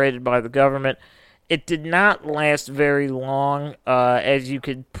operated by the government. It did not last very long, as you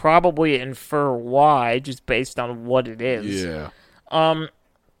could probably infer why, just based on what it is. Yeah.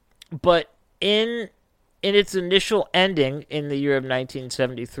 But in its initial ending in the year of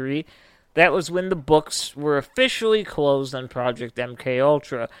 1973, that was when the books were officially closed on Project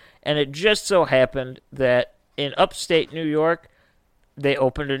MKUltra, and it just so happened that in upstate New York, they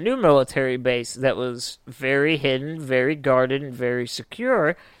opened a new military base that was very hidden, very guarded, and very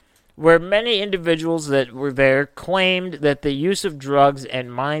secure, where many individuals that were there claimed that the use of drugs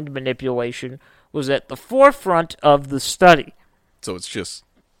and mind manipulation was at the forefront of the study. So it's just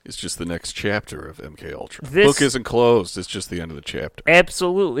the next chapter of MK Ultra. The book isn't closed. It's just the end of the chapter.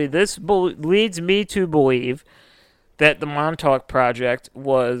 Absolutely. This leads me to believe that the Montauk Project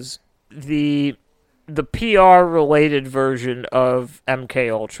was the PR-related version of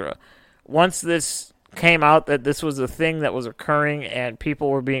MK Ultra. Once this came out that this was a thing that was occurring and people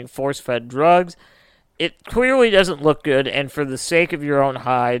were being force-fed drugs, it clearly doesn't look good, and for the sake of your own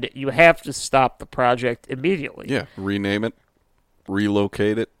hide, you have to stop the project immediately. Yeah, rename it,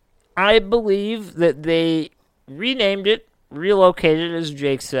 relocate it. I believe that they renamed it, relocated it, as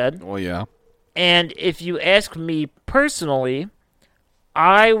Jake said. Well, yeah. And if you ask me personally,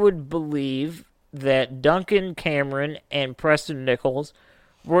 I would believe that Duncan Cameron and Preston Nichols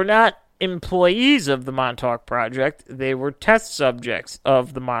were not employees of the Montauk Project. They were test subjects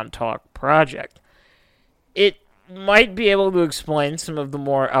of the Montauk Project. It might be able to explain some of the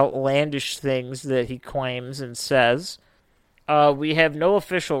more outlandish things that he claims and says. We have no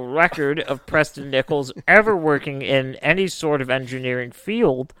official record of Preston Nichols ever working in any sort of engineering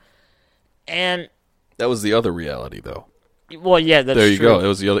field. And that was the other reality, though. Well, yeah, that's true. There you go. It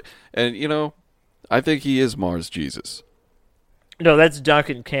was the other. And, I think he is Mars Jesus. No, that's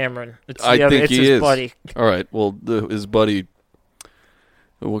Duncan Cameron. It's his is. Buddy. All right. Well, his buddy.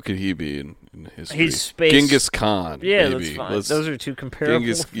 What could he be in history? He's space. Genghis Khan. Yeah, maybe. that's fine. Those are two comparable.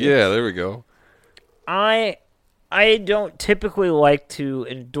 Yeah, there we go. I don't typically like to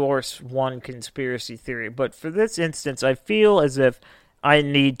endorse one conspiracy theory, but for this instance, I feel as if I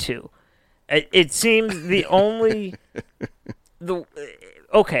need to. It seems the only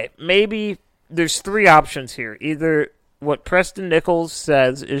okay, maybe there's three options here. Either what Preston Nichols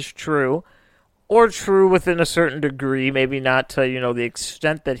says is true, or true within a certain degree, maybe not to, the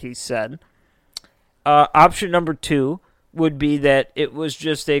extent that he said. Option number 2 would be that it was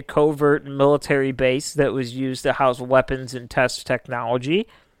just a covert military base that was used to house weapons and test technology.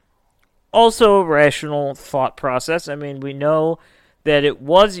 Also a rational thought process. I mean, we know that it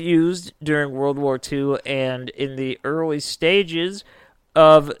was used during World War II and in the early stages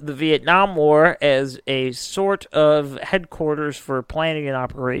of the Vietnam War as a sort of headquarters for planning and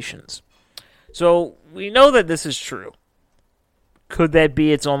operations. So we know that this is true. Could that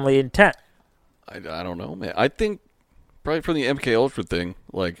be its only intent? I don't know, man. I think probably from the MK Ultra thing,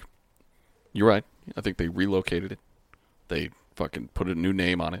 you're right. I think they relocated it. They fucking put a new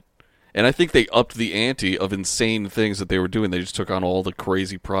name on it. And I think they upped the ante of insane things that they were doing. They just took on all the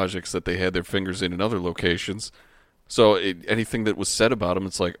crazy projects that they had their fingers in other locations. So anything that was said about them,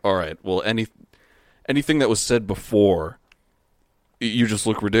 it's like, all right, well, anything that was said before, you just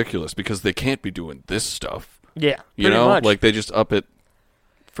look ridiculous because they can't be doing this stuff. Yeah, pretty much. They just up it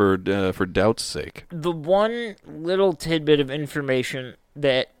for doubt's sake. The one little tidbit of information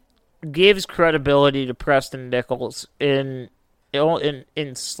that gives credibility to Preston Nichols in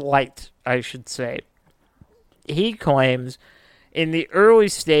slight, I should say. He claims in the early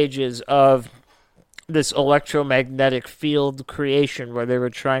stages of this electromagnetic field creation where they were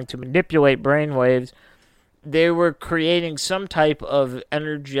trying to manipulate brainwaves, they were creating some type of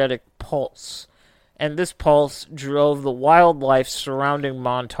energetic pulse. And this pulse drove the wildlife surrounding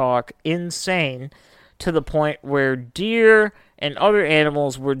Montauk insane to the point where deer and other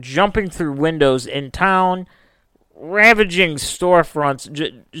animals were jumping through windows in town, ravaging storefronts,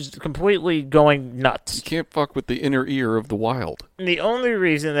 just completely going nuts. You can't fuck with the inner ear of the wild. And the only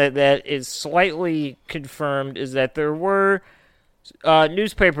reason that is slightly confirmed is that there were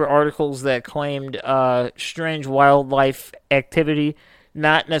newspaper articles that claimed strange wildlife activity,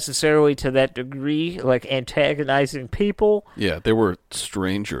 not necessarily to that degree, like antagonizing people. Yeah, there were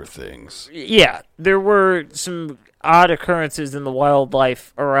stranger things. Yeah, there were some odd occurrences in the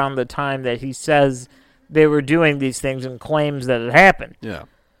wildlife around the time that he says they were doing these things and claims that it happened. Yeah.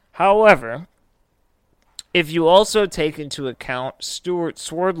 However, if you also take into account Stuart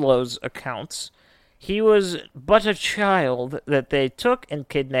Swerdlow's accounts, he was but a child that they took and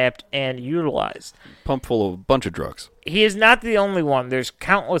kidnapped and utilized. Pumped full of a bunch of drugs. He is not the only one. There's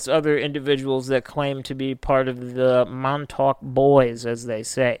countless other individuals that claim to be part of the Montauk Boys, as they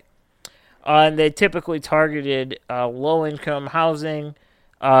say. And they typically targeted low-income housing.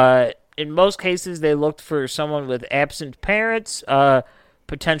 In most cases, they looked for someone with absent parents,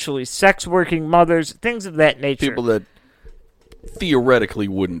 potentially sex-working mothers, things of that nature. People that theoretically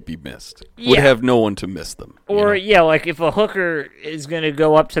wouldn't be missed. Would have no one to miss them. Or, like if a hooker is going to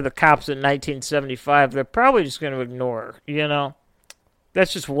go up to the cops in 1975, they're probably just going to ignore her,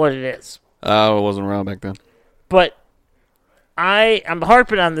 That's just what it is. I wasn't around back then. But I'm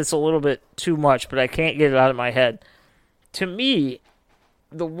harping on this a little bit too much, but I can't get it out of my head. To me,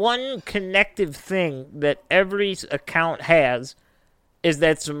 the one connective thing that every account has is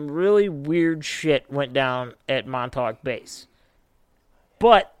that some really weird shit went down at Montauk Base.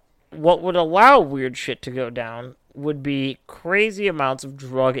 But what would allow weird shit to go down would be crazy amounts of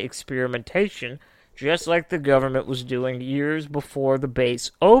drug experimentation, just like the government was doing years before the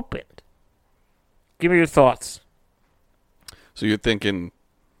base opened. Give me your thoughts. So you're thinking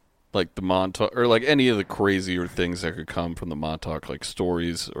like the Montauk, or like any of the crazier things that could come from the Montauk, like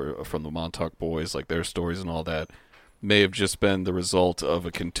stories or from the Montauk boys, like their stories and all that, may have just been the result of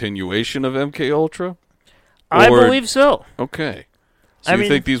a continuation of MK Ultra? I believe so. Okay. So you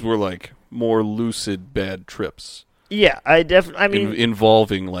think these were like more lucid bad trips? Yeah, I definitely.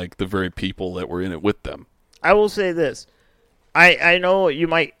 Involving like the very people that were in it with them. I will say this: I know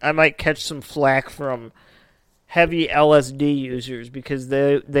I might catch some flack from heavy LSD users because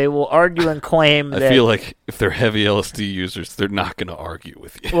they will argue and claim that... I feel like if they're heavy LSD users, they're not going to argue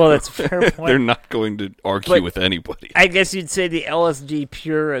with you. Well, that's a fair point. They're not going to argue with anybody. I guess you'd say the LSD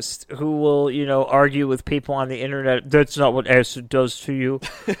purist who will, argue with people on the internet, that's not what acid does to you.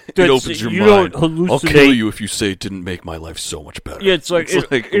 It opens your mind. Hallucinate. I'll kill you if you say it didn't make my life so much better. Yeah,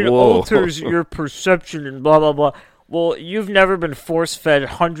 it alters your perception and blah, blah, blah. Well, you've never been force-fed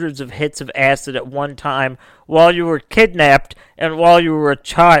hundreds of hits of acid at one time while you were kidnapped and while you were a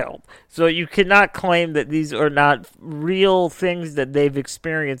child. So you cannot claim that these are not real things that they've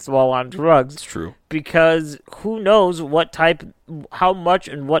experienced while on drugs. It's true. Because who knows how much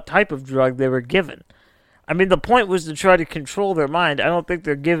and what type of drug they were given. I mean, the point was to try to control their mind. I don't think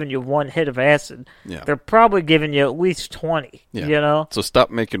they're giving you one hit of acid. Yeah. They're probably giving you at least 20, So stop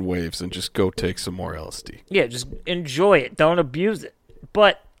making waves and just go take some more LSD. Yeah, just enjoy it. Don't abuse it.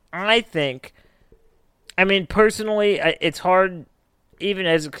 But I think, personally, it's hard, even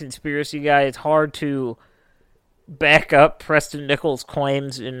as a conspiracy guy, it's hard to back up Preston Nichols'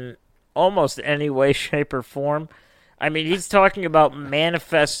 claims in almost any way, shape, or form. I mean, he's talking about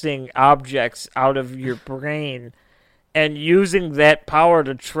manifesting objects out of your brain and using that power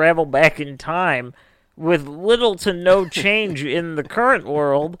to travel back in time with little to no change in the current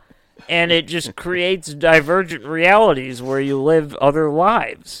world, and it just creates divergent realities where you live other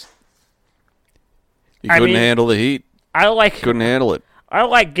lives. You couldn't handle the heat. Couldn't handle it. I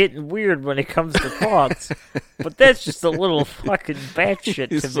like getting weird when it comes to thoughts, but that's just a little fucking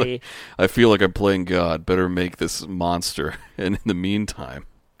batshit to me. I feel like I'm playing God. Better make this monster, and in the meantime,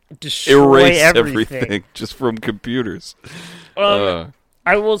 erase everything just from computers. I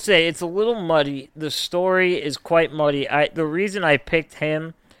will say it's a little muddy. The story is quite muddy. The reason I picked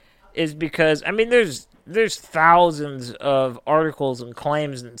him is because there's thousands of articles and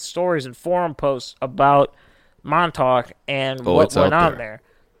claims and stories and forum posts about Montauk and what went on there.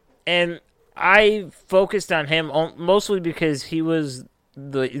 And I focused on him mostly because he was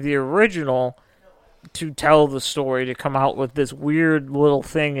the original to tell the story, to come out with this weird little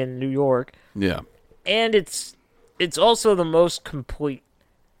thing in New York. Yeah. And it's also the most complete.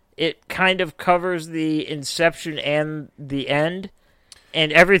 It kind of covers the inception and the end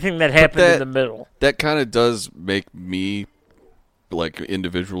and everything that happened in the middle. That kind of does make me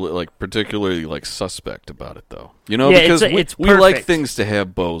individually, particularly suspect about it, though. Because we like things to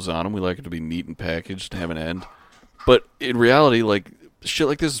have bows on them. We like it to be neat and packaged, to have an end. But in reality, shit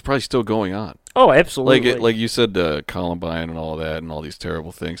like this is probably still going on. Oh, absolutely. Like you said, Columbine and all that, and all these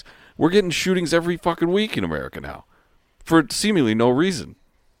terrible things. We're getting shootings every fucking week in America now, for seemingly no reason.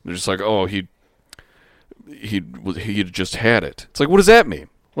 They're just like, oh, he just had it. It's like, what does that mean?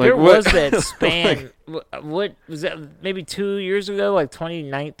 There was that span, what was that, maybe 2 years ago,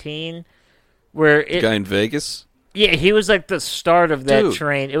 2019, where the guy in Vegas? Yeah, he was the start of that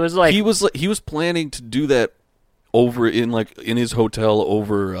train. It was he was planning to do that over in his hotel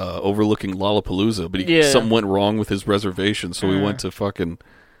overlooking Lollapalooza, but something went wrong with his reservation, so he went to fucking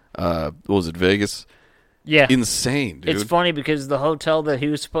what was it, Vegas? Yeah. Insane, dude. It's funny because the hotel that he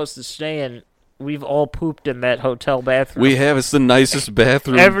was supposed to stay in, we've all pooped in that hotel bathroom. We have. It's the nicest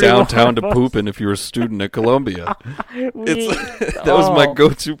bathroom downtown to poop in if you're a student at Columbia. That was my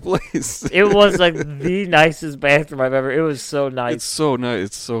go-to place. It was the nicest bathroom I've ever. It was so nice. It's so nice.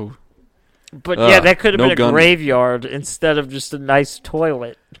 It's so. But yeah, that could have been a graveyard instead of just a nice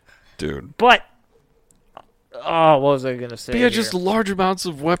toilet, dude. But what was I gonna say? But yeah, just large amounts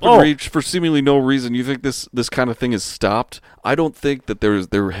of weaponry for seemingly no reason. You think this kind of thing is stopped? I don't think that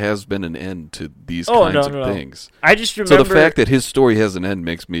there has been an end to these kinds of things. I just remember. So the fact that his story has an end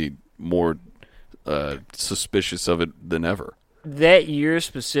makes me more suspicious of it than ever. That year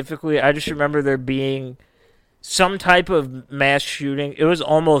specifically, I just remember there being some type of mass shooting, it was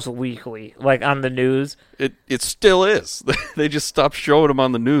almost weekly, like on the news. It still is. They just stopped showing them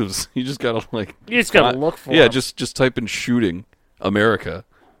on the news. You just gotta look for yeah, them. just type in shooting America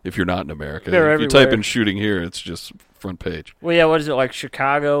if you're not in America. They're if you everywhere. type in shooting here, it's just front page. Well, yeah, what is it, like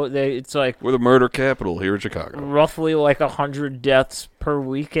Chicago? It's like We're the murder capital here in Chicago. roughly like 100 deaths per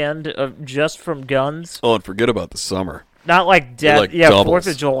weekend just from guns. Oh, and forget about the summer. Not like death. Like yeah, doubles.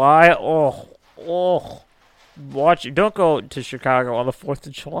 4th of July. Oh. Watch it. Don't go to Chicago on the 4th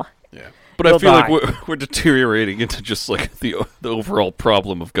of July. Yeah. But I You'll feel die. like we're deteriorating into just like the overall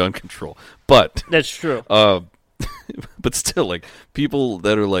problem of gun control. But That's true. but still, like people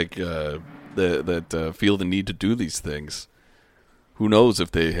that are like that feel the need to do these things, who knows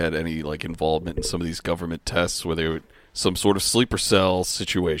if they had any like involvement in some of these government tests where they were some sort of sleeper cell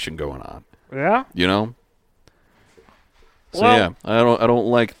situation going on. Yeah? You know. So Well- yeah, I don't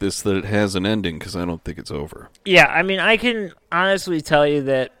like this that it has an ending because I don't think it's over. Yeah, I mean, I can honestly tell you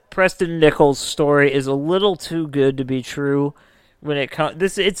that Preston Nichols' story is a little too good to be true when it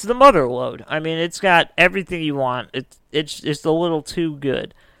comes. It's the mother lode. I mean, it's got everything you want. It's a little too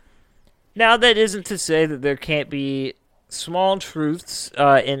good. Now, that isn't to say that there can't be small truths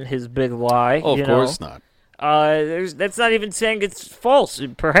in his big lie. Oh, of course not. That's not even saying it's false.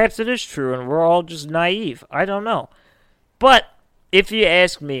 Perhaps it is true, and we're all just naive. I don't know. But if you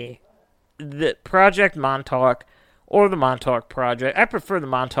ask me, the Project Montauk or the Montauk Project, I prefer the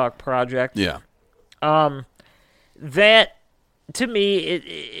Montauk Project. Yeah. That, to me,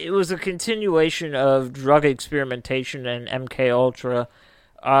 it was a continuation of drug experimentation and MK Ultra.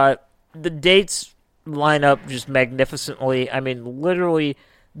 The dates line up just magnificently. I mean, literally,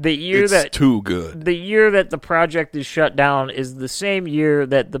 the year It's that too good. the year that the project is shut down is the same year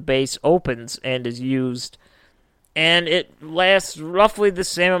that the base opens and is used. And it lasts roughly the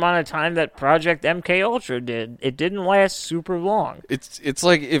same amount of time that Project MK Ultra did. It didn't last super long. It's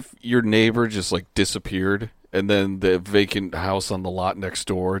like if your neighbor just like disappeared and then the vacant house on the lot next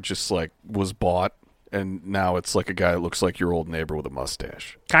door just like was bought and now it's like a guy that looks like your old neighbor with a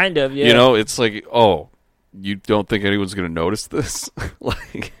mustache. Kind of, yeah. You know, it's like, oh, you don't think anyone's going to notice this?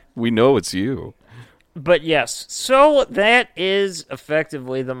 Like, we know it's you. But yes, so that is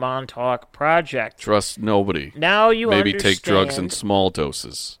effectively the Montauk Project. Trust nobody. Now you Maybe understand, take drugs in small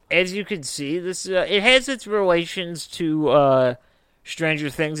doses. as you can see, this it has its relations to Stranger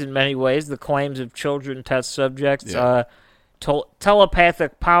Things in many ways. The claims of children test subjects, Yeah.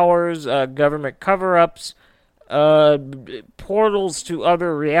 Telepathic powers, government cover-ups, portals to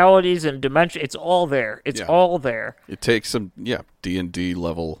other realities and dimensions. It's all there. It's Yeah. all there. It takes some, D&D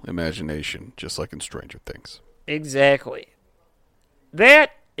level imagination, just like in Stranger Things. Exactly.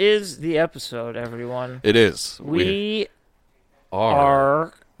 That is the episode, everyone. It is. We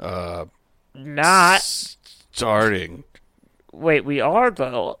are are not. starting. Wait, we are,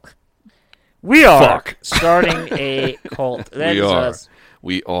 though. We are Fuck. starting a cult. That We is are. us.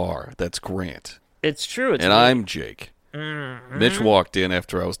 We are. That's Grant. It's true. It's And me. I'm Jake. Mitch walked in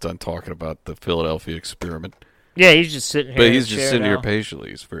after I was done talking about the Philadelphia experiment. Yeah, he's just sitting here. But in he's a just chair sitting here now. patiently.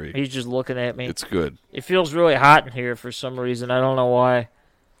 He's very. He's just looking at me. It's good. It feels really hot in here for some reason. I don't know why.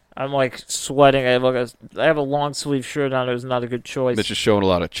 I'm like sweating. I have a long sleeve shirt on. It was not a good choice. Mitch is showing a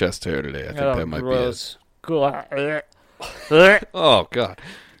lot of chest hair today. I think that might gross. Cool. be it. Oh, God.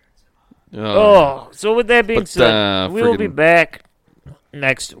 Oh, so with that being But, said, we will be friggin- back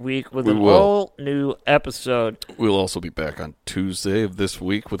next week with We an will. all new episode. We'll also be back on Tuesday of this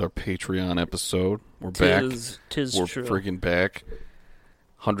week with our Patreon episode. We're back. Tis We're true. friggin' back.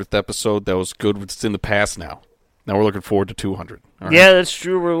 100th episode. That was good. It's in the past now. Now we're looking forward to 200. All right? Yeah, that's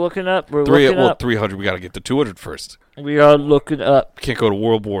true. We're looking up. We're looking up. 300. We got to get to 200 first. We are looking up. Can't go to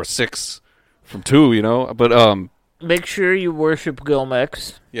World War VI from 2, you know? But, Make sure you worship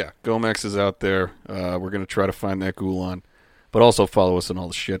Gomex. yeah, Gomex is out there. We're going to try to find that Gulan. But also follow us on all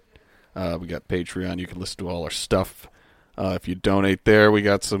the shit. We got Patreon. You can listen to all our stuff. If you donate there, we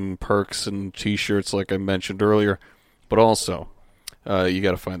got some perks and T-shirts like I mentioned earlier. But also, you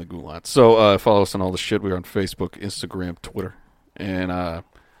got to find the Gulan. So follow us on all the shit. We're on Facebook, Instagram, Twitter. And I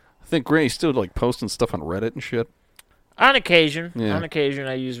think Granny's still like posting stuff on Reddit and shit. On occasion. Yeah. On occasion,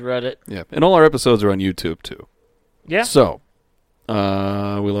 I use Reddit. Yeah. And all our episodes are on YouTube, too. Yeah. So, we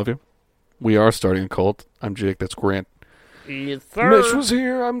love you. We are starting a cult. I'm Jake. That's Grant. Yes, sir. Mitch was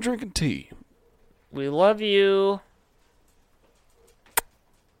here. I'm drinking tea. We love you.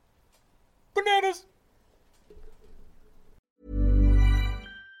 Bananas.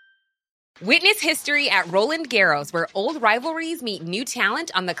 Witness history at Roland Garros, where old rivalries meet new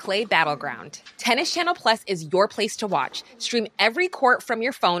talent on the clay battleground. Tennis Channel Plus is your place to watch. Stream every court from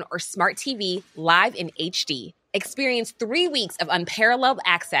your phone or smart TV live in HD. Experience 3 weeks of unparalleled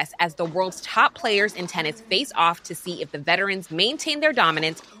access as the world's top players in tennis face off to see if the veterans maintain their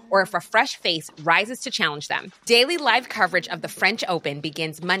dominance or if a fresh face rises to challenge them. Daily live coverage of the French Open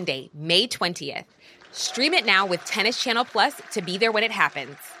begins Monday, May 20th. Stream it now with Tennis Channel Plus to be there when it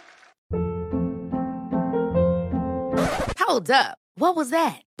happens. Hold up. What was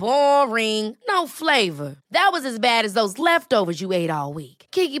that? Boring. No flavor. That was as bad as those leftovers you ate all week.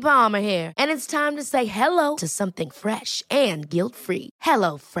 Keke Palmer here, and it's time to say hello to something fresh and guilt-free.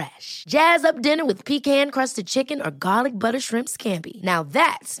 Hello Fresh. Jazz up dinner with pecan-crusted chicken or garlic butter shrimp scampi. Now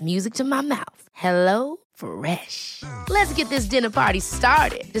that's music to my mouth. Hello Fresh. Let's get this dinner party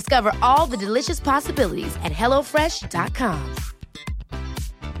started. Discover all the delicious possibilities at HelloFresh.com.